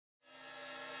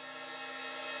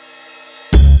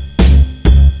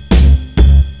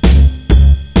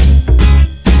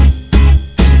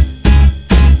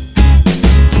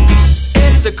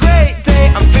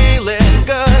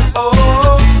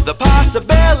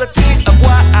possibilities of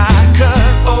what I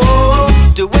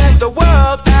could do with the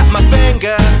world at my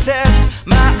fingertips.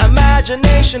 My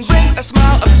imagination brings a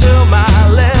smile up to my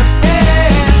lips.